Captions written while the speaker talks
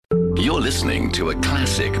You're listening to a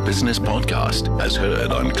classic business podcast as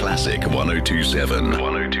heard on Classic 1027.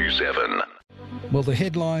 1027. Well, the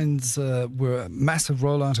headlines were a massive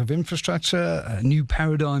rollout of infrastructure, a new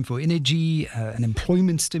paradigm for energy, an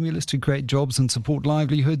employment stimulus to create jobs and support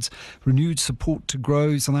livelihoods, renewed support to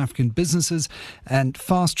grow South African businesses, and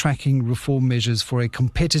fast-tracking reform measures for a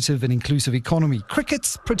competitive and inclusive economy.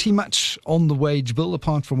 Cricket's pretty much on the wage bill,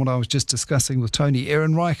 apart from what I was just discussing with Tony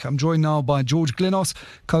Ehrenreich. I'm joined now by George Glynos,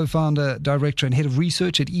 co-founder, director and head of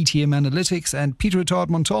research at ETM Analytics, and Peter Attard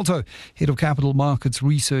Montalto, head of capital markets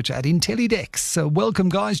research at Intellidex. Welcome,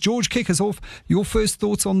 guys. George, kick us off. Your first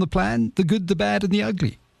thoughts on the plan, the good, the bad and the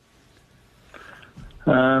ugly.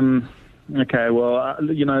 Okay, well,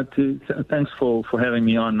 thanks for having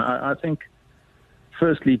me on. I think,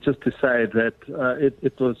 firstly, just to say that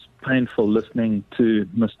it was painful listening to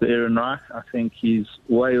Mr. Ehrenreich. I think he's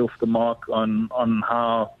way off the mark on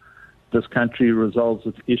how this country resolves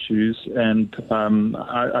its issues, and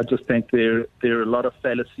I just think there are a lot of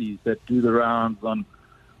fallacies that do the rounds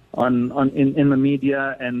in the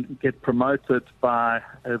media and get promoted by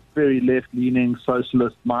a very left-leaning,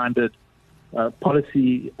 socialist-minded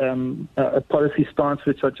policy stance,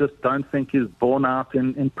 which I just don't think is borne out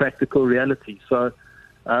in practical reality. So,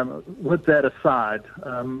 with that aside,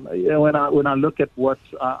 when I look at what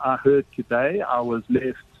I heard today, I was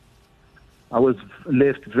left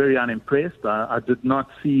very unimpressed. I did not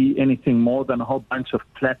see anything more than a whole bunch of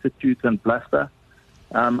platitudes and bluster.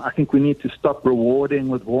 I think we need to stop rewarding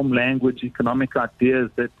with warm language economic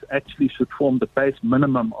ideas that actually should form the base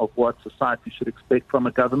minimum of what society should expect from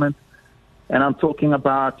a government. And I'm talking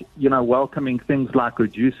about, welcoming things like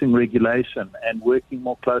reducing regulation and working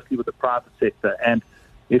more closely with the private sector and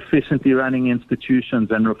efficiently running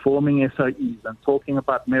institutions and reforming SOEs and talking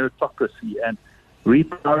about meritocracy and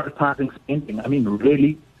reprioritizing spending. I mean,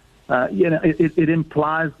 really, it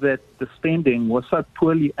implies that the spending was so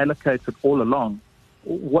poorly allocated all along.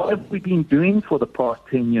 What have we been doing for the past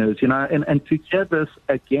 10 years, and to hear this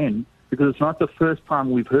again, because it's not the first time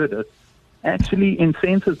we've heard it, actually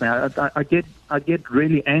incenses me. I get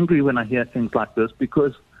really angry when I hear things like this,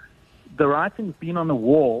 because the writing's been on the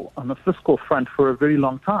wall on the fiscal front for a very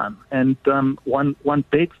long time. And one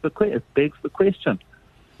begs the question,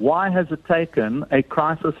 why has it taken a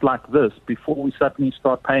crisis like this before we suddenly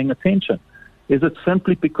start paying attention? Is it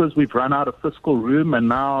simply because we've run out of fiscal room and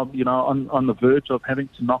now, on the verge of having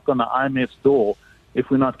to knock on the IMF's door, if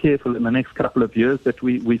we're not careful in the next couple of years, that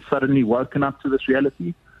we've suddenly woken up to this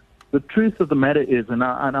reality? The truth of the matter is, and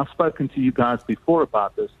I've spoken to you guys before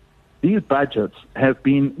about this, these budgets have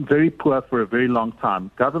been very poor for a very long time.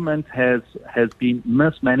 Government has been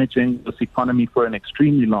mismanaging this economy for an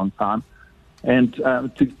extremely long time. And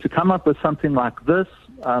to come up with something like this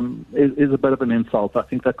is a bit of an insult. I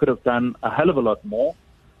think they could have done a hell of a lot more,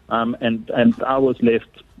 and I was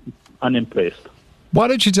left unimpressed. Why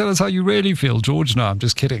don't you tell us how you really feel, George? No, I'm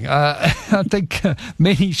just kidding. I think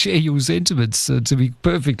many share your sentiments, to be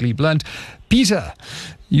perfectly blunt. Peter,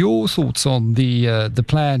 your thoughts on the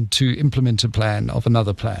plan to implement a plan of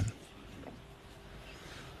another plan?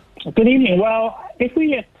 Good evening. Well, if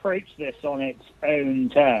we approach this on its own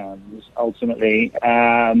terms, ultimately,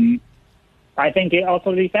 I think it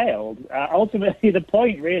utterly failed. Ultimately, the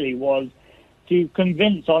point really was to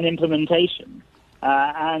convince on implementation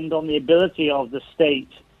and on the ability of the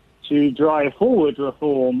state to drive forward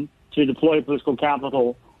reform, to deploy political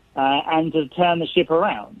capital, and to turn the ship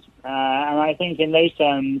around. And I think in those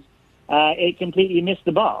terms, it completely missed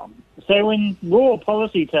the bar. So in raw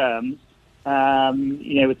policy terms,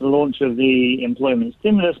 with the launch of the employment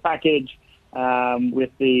stimulus package,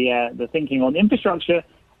 with the thinking on infrastructure,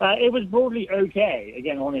 it was broadly okay,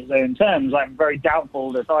 again, on its own terms. I'm very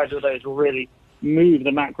doubtful that either of those will really move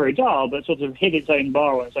the macro dial, but sort of hit its own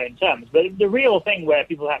bar on its own terms. But the real thing where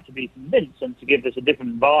people had to be convinced, and to give this a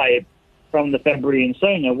different vibe from the February in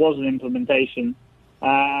Sona, was an implementation.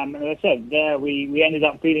 And as I said, there we ended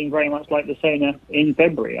up feeling very much like the Sona in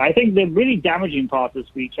February. I think the really damaging part of the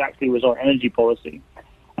speech actually was on energy policy,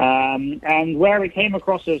 and where it came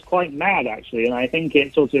across as quite mad, actually. And I think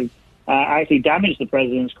it sort of actually damaged the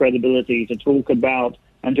president's credibility to talk about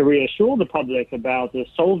and to reassure the public about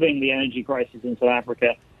solving the energy crisis in South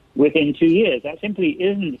Africa within 2 years. That simply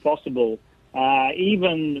isn't possible,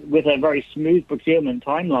 even with a very smooth procurement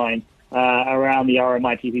timeline around the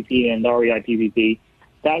RMI PPP and REI PPP.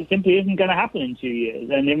 That simply isn't going to happen in 2 years.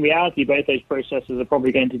 And in reality, both those processes are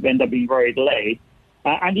probably going to end up being very delayed.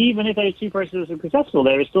 And even if those two processes are successful,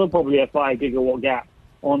 there is still probably a 5 gigawatt gap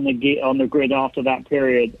on the grid after that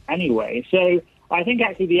period anyway. So I think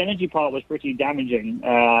actually the energy part was pretty damaging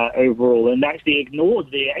overall, and actually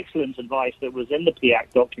ignored the excellent advice that was in the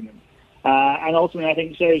PAC document And ultimately, I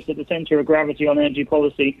think shows that the centre of gravity on energy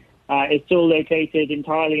policy is still located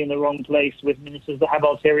entirely in the wrong place with ministers that have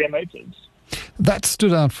ulterior motives. That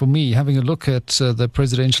stood out for me, having a look at the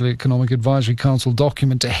Presidential Economic Advisory Council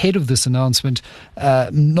document ahead of this announcement.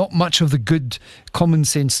 Not much of the good common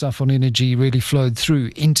sense stuff on energy really flowed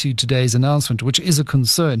through into today's announcement, which is a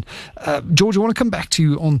concern. George, I want to come back to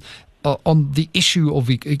you on the issue of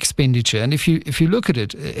expenditure. And if you look at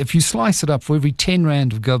it, if you slice it up, for every 10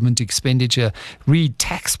 Rand of government expenditure, read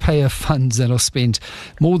taxpayer funds that are spent,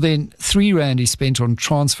 more than 3 Rand is spent on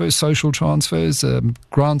transfers, social transfers,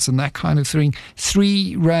 grants and that kind of thing.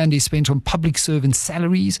 3 Rand is spent on public servant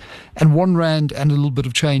salaries, and 1 Rand and a little bit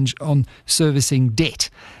of change on servicing debt.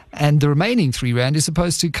 And the remaining 3 Rand is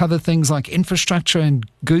supposed to cover things like infrastructure and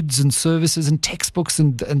goods and services and textbooks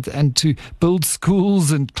and to build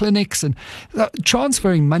schools and clinics. And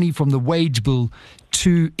transferring money from the wage bill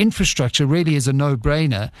to infrastructure really is a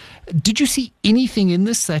no-brainer. Did you see anything in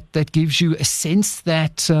this that gives you a sense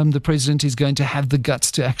that the president is going to have the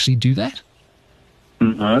guts to actually do that?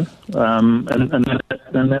 No, and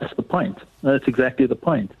that's the point. That's exactly the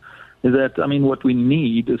point. Is that, I mean, what we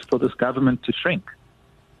need is for this government to shrink.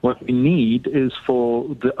 What we need is for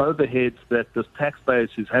the overheads that the taxpayers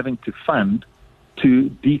is having to fund to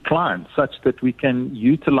decline, such that we can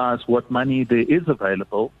utilize what money there is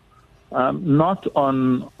available, not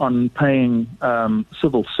on paying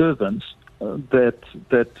civil servants. That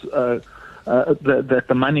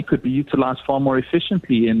the money could be utilized far more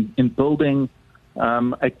efficiently in building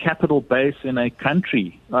a capital base in a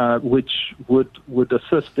country, which would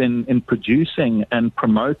assist in producing and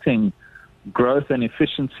promoting growth and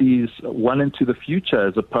efficiencies well into the future,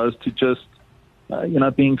 as opposed to just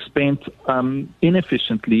being spent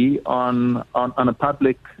inefficiently on a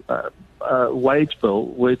public wage bill,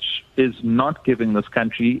 which is not giving this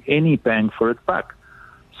country any bang for its buck.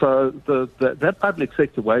 So that public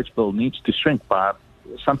sector wage bill needs to shrink by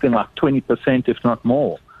something like 20%, if not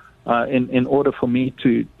more, in order for me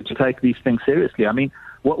to take these things seriously. I mean,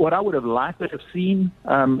 what I would have liked to have seen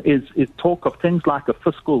is talk of things like a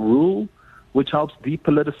fiscal rule, which helps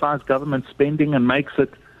depoliticize government spending and makes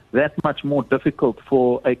it that much more difficult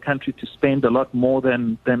for a country to spend a lot more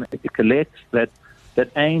than it collects, that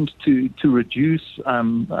aims to reduce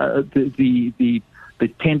the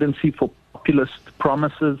tendency for populist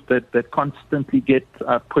promises that constantly get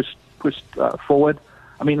pushed forward.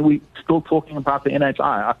 I mean, we're still talking about the NHI.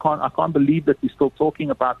 I can't believe that we're still talking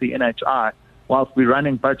about the NHI whilst we're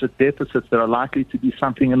running budget deficits that are likely to be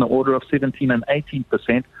something in the order of 17 and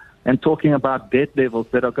 18%. And talking about debt levels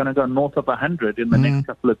that are going to go north of 100 in the next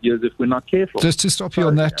couple of years if we're not careful. Just to stop you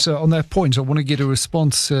on that point, I want to get a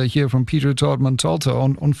response here from Peter Attard Montalto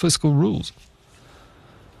on fiscal rules.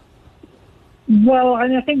 Well,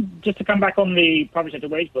 I think just to come back on the public sector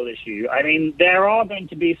wage bill issue, I mean, there are going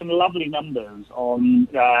to be some lovely numbers on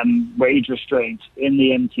wage restraint in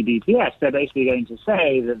the MTBPS. They're basically going to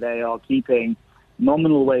say that they are keeping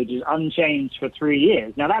nominal wages unchanged for 3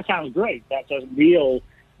 years. Now, that sounds great. That's a real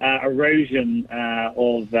erosion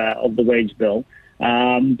of the wage bill.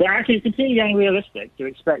 But actually, it's completely unrealistic to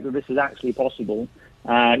expect that this is actually possible,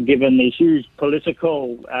 given the huge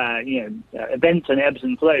political events and ebbs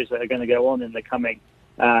and flows that are going to go on in the coming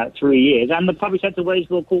 3 years. And the public sector wage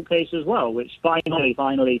bill court case as well, which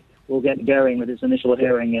finally will get going with its initial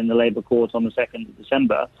hearing in the Labour Court on the 2nd of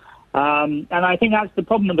December. And I think that's the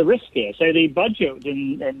problem and the risk here. So the budget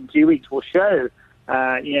in 2 weeks will show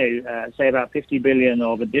say about 50 billion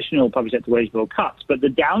of additional public sector wage bill cuts. But the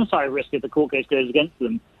downside risk if the court case goes against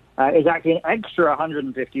them is actually an extra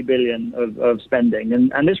 150 billion of spending.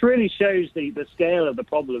 And this really shows the scale of the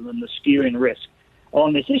problem and the skewing risk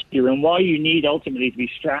on this issue and why you need ultimately to be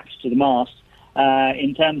strapped to the mast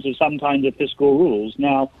in terms of some kind of fiscal rules.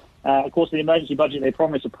 Now, of course, the emergency budget, they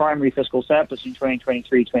promised a primary fiscal surplus in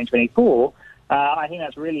 2023, 2024. I think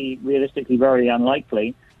that's really realistically very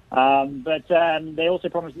unlikely. But they also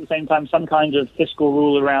promised at the same time some kind of fiscal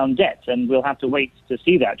rule around debt, and we'll have to wait to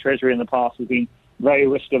see that. Treasury in the past has been very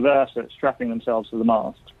risk-averse at strapping themselves to the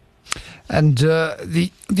mast. And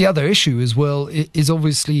the other issue as well is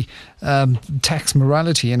obviously tax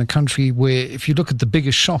morality in a country where, if you look at the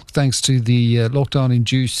biggest shock thanks to the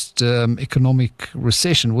lockdown-induced economic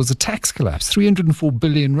recession, was the tax collapse, 304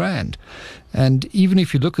 billion rand. And even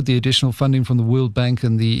if you look at the additional funding from the World Bank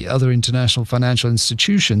and the other international financial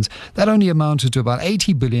institutions, that only amounted to about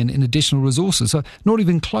 80 billion in additional resources. So not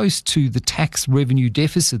even close to the tax revenue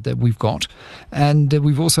deficit that we've got. And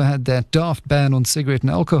we've also had that daft ban on cigarette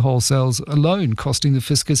and alcohol sales alone costing the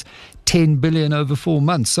fiscus 10 billion over 4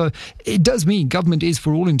 months. So it does mean government is,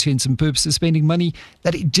 for all intents and purposes, spending money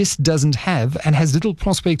that it just doesn't have and has little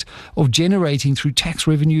prospect of generating through tax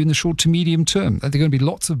revenue in the short to medium term. There are going to be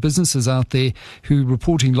lots of businesses out there who are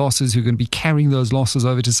reporting losses, who are going to be carrying those losses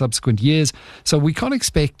over to subsequent years. So we can't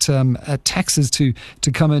expect taxes to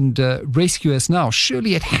come and rescue us now.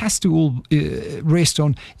 Surely it has to all rest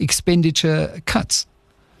on expenditure cuts.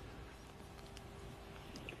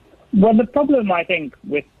 Well, the problem, I think,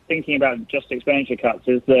 with thinking about just expenditure cuts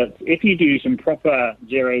is that if you do some proper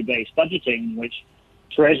zero-based budgeting, which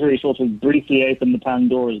Treasury sort of briefly opened the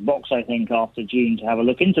Pandora's box, I think, after June to have a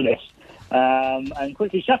look into this, and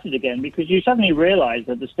quickly shut it again, because you suddenly realise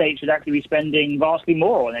that the state should actually be spending vastly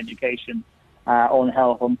more on education, on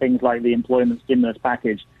health, on things like the employment stimulus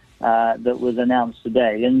package that was announced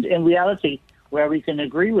today. And in reality, where we can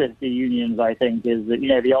agree with the unions, I think, is that,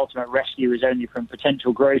 the ultimate rescue is only from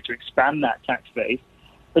potential growth to expand that tax base.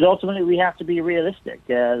 But ultimately, we have to be realistic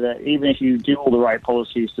that even if you do all the right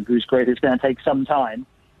policies to boost growth, it's going to take some time.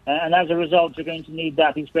 And as a result, you're going to need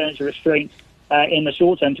that expenditure restraint in the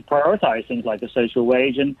short term to prioritise things like the social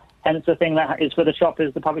wage. And hence the thing that is for the shop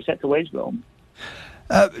is the public sector wage bill.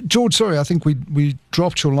 George, sorry, I think we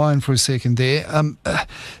dropped your line for a second there.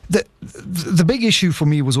 The big issue for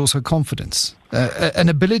me was also confidence. An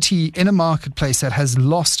ability in a marketplace that has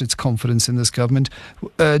lost its confidence in this government.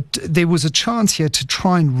 There was a chance here to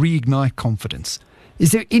try and reignite confidence.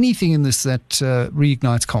 Is there anything in this that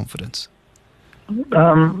reignites confidence?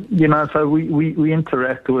 So we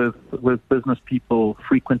interact with business people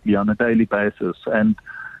frequently on a daily basis, and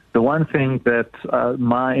the one thing that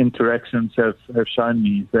my interactions have shown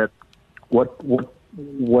me is that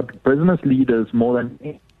what business leaders more than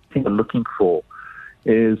anything are looking for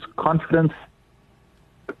is confidence,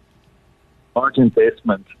 large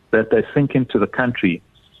investment that they sink into the country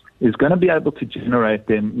is going to be able to generate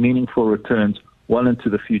them meaningful returns well into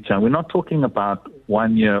the future. And we're not talking about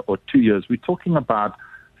 1 year or 2 years. We're talking about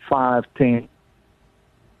 5, 10.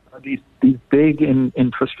 These big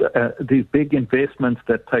these big investments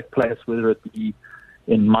that take place, whether it be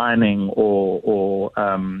in mining or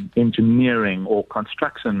engineering or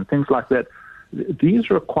construction, things like that. These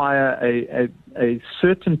require a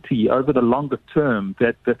certainty over the longer term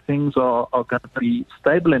that the things are going to be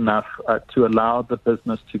stable enough to allow the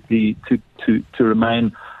business to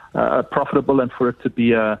remain profitable and for it to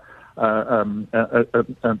be a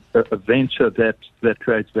venture that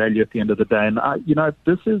creates value at the end of the day. And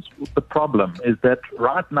this is the problem: is that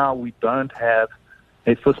right now we don't have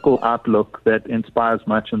a fiscal outlook that inspires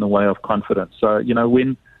much in the way of confidence. So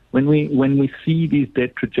when we see these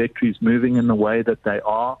debt trajectories moving in the way that they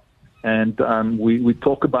are, and we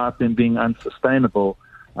talk about them being unsustainable,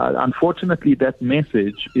 unfortunately that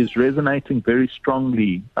message is resonating very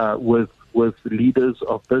strongly with leaders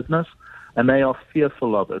of business, and they are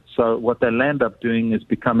fearful of it. So what they'll end up doing is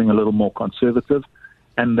becoming a little more conservative,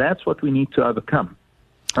 and that's what we need to overcome.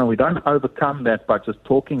 And we don't overcome that by just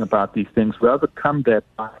talking about these things. We overcome that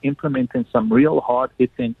by implementing some real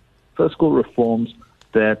hard-hitting fiscal reforms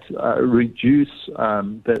that reduce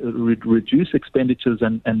expenditures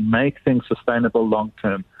and make things sustainable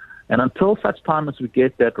long-term. And until such time as we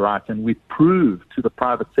get that right and we prove to the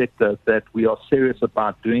private sector that we are serious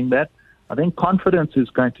about doing that, I think confidence is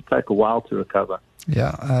going to take a while to recover.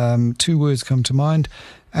 Yeah, 2 words come to mind.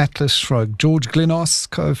 Atlas Shrug. George Glynos,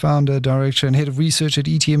 co-founder, director and head of research at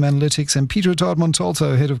ETM Analytics, and Peter Attard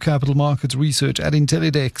Montalto, head of capital markets research at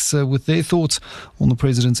Intellidex, with their thoughts on the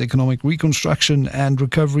president's economic reconstruction and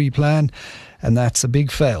recovery plan. And that's a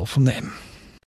big fail from them.